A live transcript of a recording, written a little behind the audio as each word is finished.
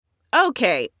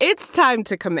Okay, it's time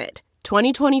to commit.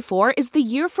 2024 is the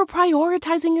year for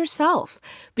prioritizing yourself.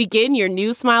 Begin your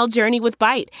new smile journey with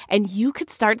Byte, and you could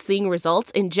start seeing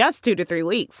results in just 2 to 3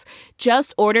 weeks.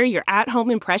 Just order your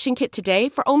at-home impression kit today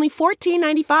for only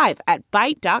 $14.95 at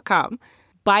Byte.com.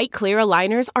 Byte Clear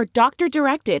aligners are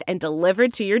doctor-directed and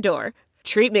delivered to your door.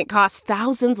 Treatment costs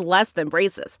thousands less than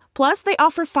braces. Plus, they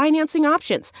offer financing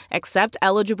options, accept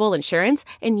eligible insurance,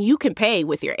 and you can pay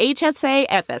with your HSA,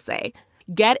 FSA.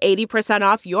 Get 80%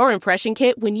 off your impression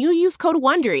kit when you use code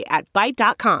WONDERY at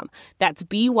Byte.com. That's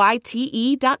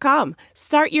BYTE.com.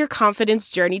 Start your confidence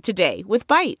journey today with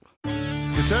Byte.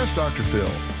 It's Ask Dr. Phil.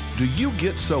 Do you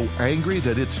get so angry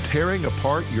that it's tearing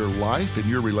apart your life and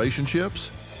your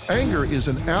relationships? Anger is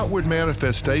an outward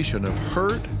manifestation of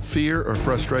hurt, fear, or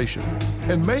frustration.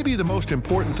 And maybe the most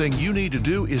important thing you need to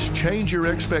do is change your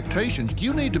expectations.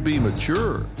 You need to be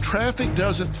mature. Traffic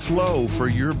doesn't flow for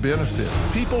your benefit.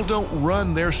 People don't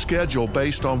run their schedule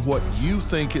based on what you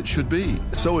think it should be.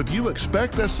 So if you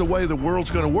expect that's the way the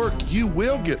world's going to work, you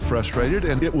will get frustrated,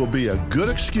 and it will be a good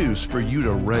excuse for you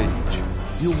to rage.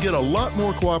 You'll get a lot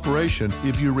more cooperation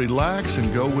if you relax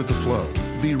and go with the flow.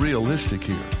 Be realistic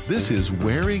here. This is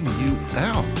wearing you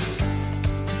out.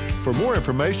 For more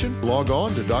information, log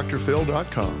on to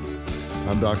drphil.com.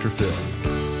 I'm Dr. Phil.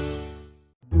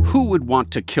 Who would want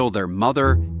to kill their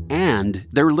mother and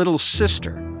their little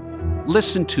sister?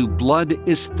 Listen to Blood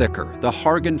is Thicker, the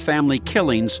Hargan Family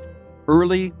Killings,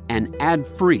 early and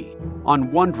ad-free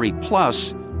on Wondery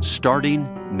Plus starting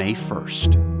May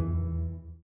 1st.